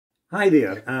Hi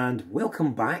there and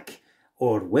welcome back,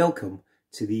 or welcome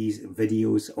to these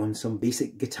videos on some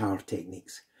basic guitar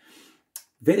techniques.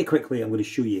 Very quickly I'm going to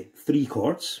show you three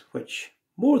chords which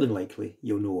more than likely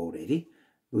you'll know already.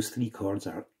 Those three chords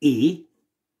are A,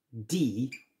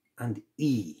 D and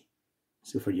E.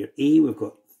 So for your A we've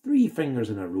got three fingers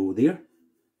in a row there,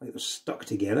 like they're stuck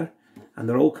together, and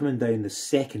they're all coming down the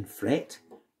second fret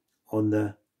on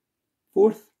the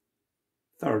fourth,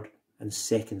 third and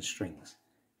second strings.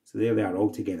 So there they are all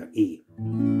together, A.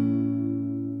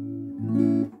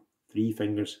 Three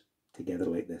fingers together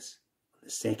like this on the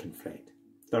second fret,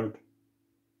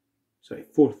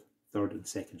 fourth, third and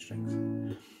second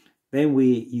strings. Then we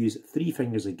use three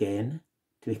fingers again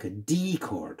to make a D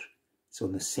chord. So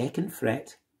on the second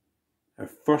fret, our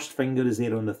first finger is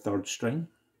there on the third string,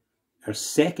 our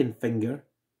second finger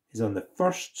is on the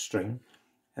first string,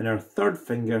 and our third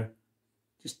finger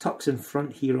just tucks in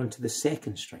front here onto the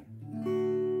second string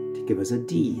to give us a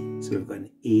D. So we've got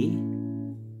an A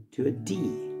to a D.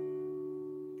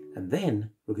 And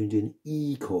then we're going to do an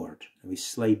E chord. And we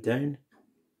slide down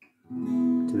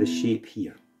to the shape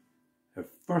here. Our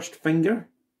first finger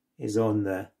is on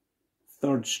the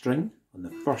third string, on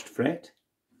the first fret.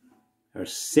 Our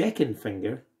second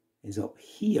finger is up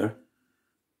here,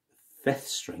 the fifth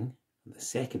string, on the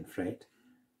second fret.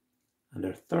 And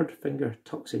our third finger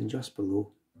tucks in just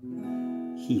below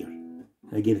here.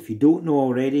 And again, if you don't know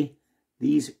already,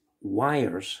 these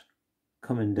wires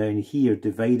coming down here,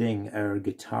 dividing our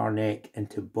guitar neck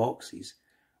into boxes,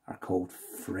 are called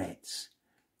frets.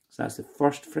 So that's the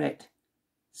first fret,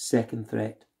 second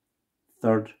fret,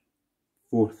 third,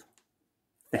 fourth,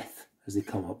 fifth as they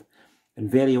come up. And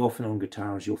very often on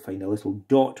guitars you'll find a little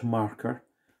dot marker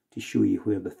to show you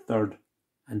where the third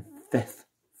and fifth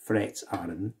frets are,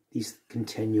 and these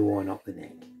continue on up the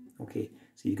neck. Okay,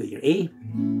 so you've got your A,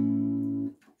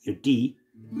 your D,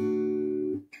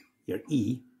 your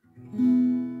E,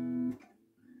 and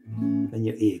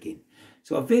your A again.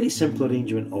 So a very simple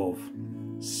arrangement of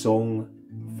Song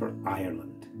for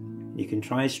Ireland. You can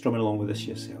try strumming along with this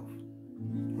yourself,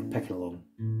 or picking along.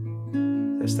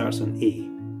 So it starts on A.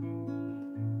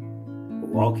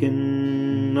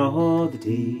 Walking all the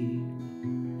day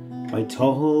by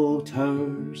tall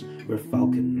towers where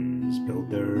falcons build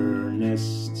their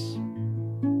nests.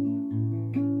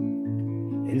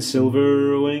 In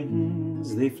silver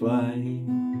wings they fly,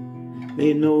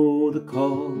 they know the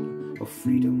call of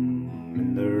freedom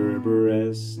in their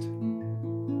breast.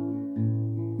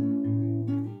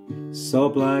 Saw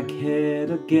black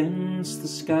head against the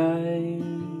sky,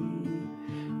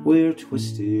 where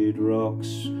twisted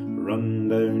rocks run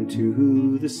down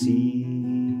to the sea.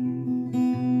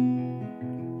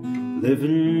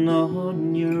 Living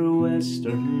on your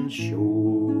western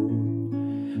shore,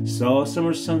 saw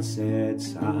summer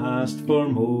sunsets, asked for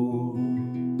more.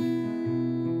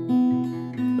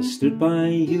 I stood by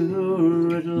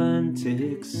your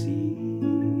Atlantic Sea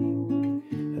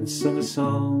and sung a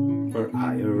song for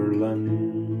Ireland.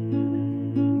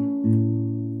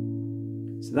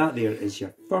 So that there is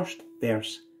your first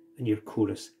verse and your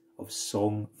chorus of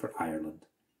Song for Ireland,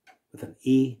 with an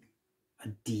A, a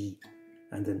D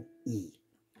and an E.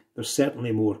 There's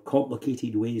certainly more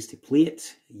complicated ways to play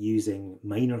it, using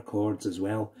minor chords as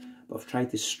well, but I've tried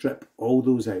to strip all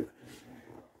those out.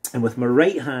 And with my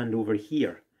right hand over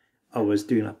here, I was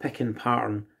doing a picking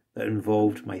pattern that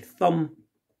involved my thumb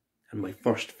and my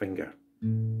first finger.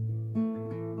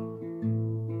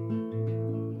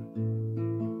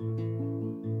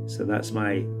 So that's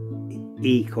my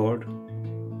A chord.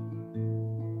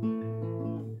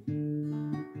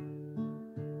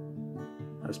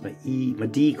 That's my E, my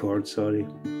D chord, sorry,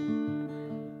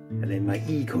 and then my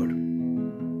E chord.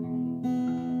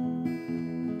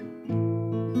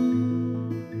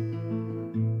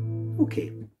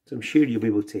 Okay, so I'm sure you'll be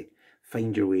able to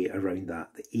find your way around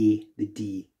that, the A, the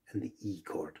D and the E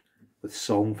chord, with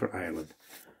Song for Ireland.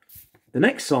 The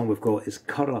next song we've got is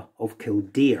Curragh of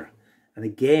Kildare, and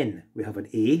again we have an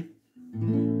A,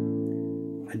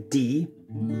 a D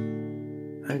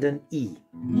and an E.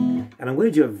 And I'm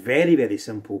going to do a very, very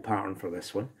simple pattern for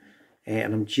this one.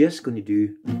 And I'm just going to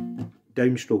do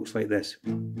downstrokes like this.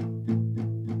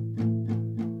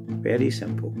 Very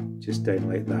simple, just down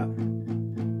like that.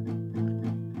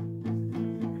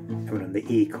 And we're on the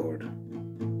A chord.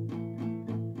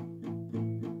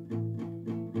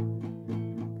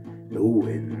 The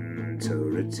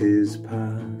winter it is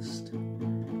past,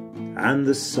 and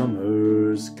the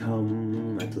summer's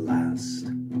come at last.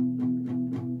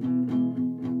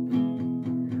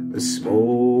 The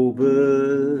small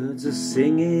birds are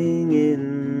singing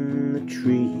in the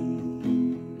trees.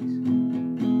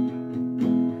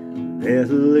 They're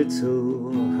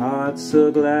little hearts are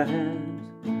glad,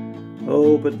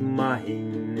 oh, but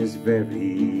mine is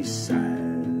very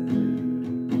sad.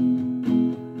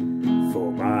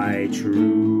 For my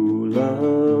true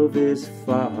love is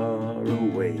far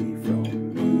away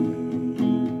from me.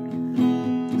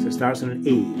 So it starts on an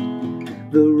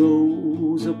A. The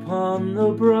rose upon the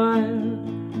briar,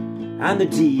 and the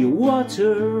D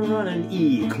water on an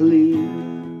E clear,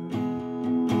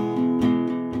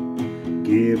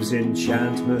 gives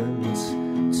enchantment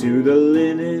to the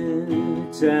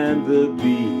linnet and the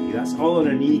bee. That's all on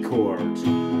an E chord.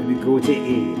 And we go to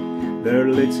A. Their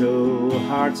little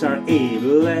hearts are A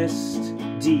blessed.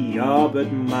 D, ah, but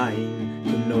mine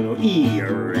can know no E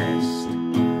rest.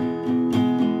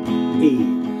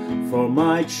 A, for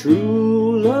my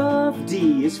true love,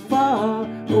 D is far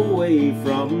away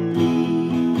from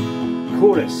me.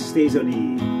 Chorus stays on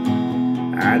E.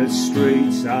 And its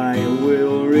straits I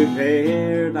will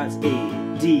repair. That's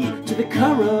A, D, to the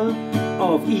Curragh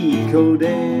of E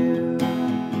Kildare.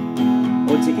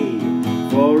 On to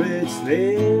A, for it's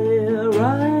there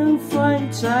I'll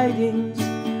find tidings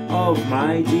of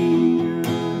my dear.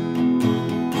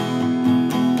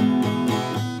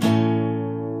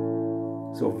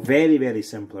 So very, very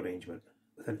simple arrangement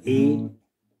with an A,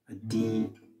 a D,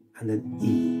 and an E.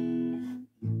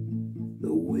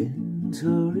 The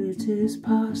winter it is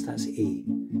past, that's A.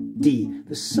 D,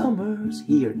 the summer's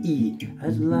here, E,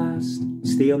 at last.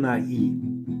 Stay on that E.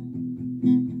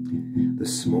 The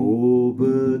small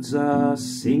birds are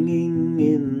singing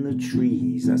in the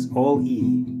trees, that's all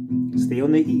E. Stay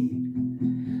on the E.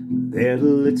 Their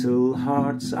little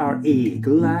hearts are A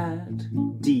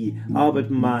glad, D, ah, but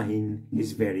mine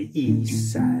is very E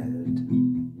sad.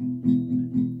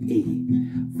 A,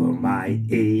 for my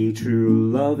A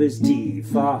true love is D,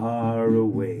 far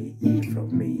away E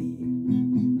from me.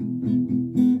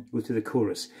 Go to the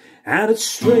chorus. And its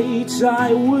straits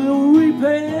I will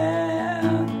repair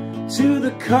to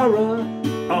the Curragh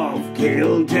of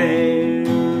Kildare.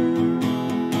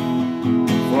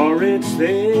 For it's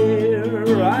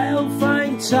there I'll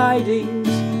find tidings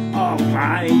of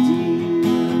my dear.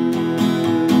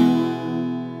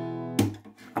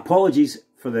 Apologies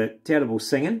for the terrible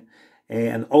singing,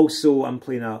 and also I'm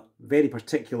playing a very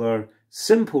particular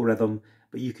simple rhythm,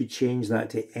 but you could change that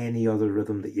to any other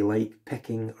rhythm that you like,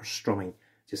 picking or strumming.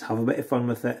 Just have a bit of fun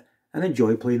with it and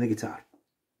enjoy playing the guitar.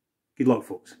 Good luck,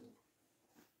 folks.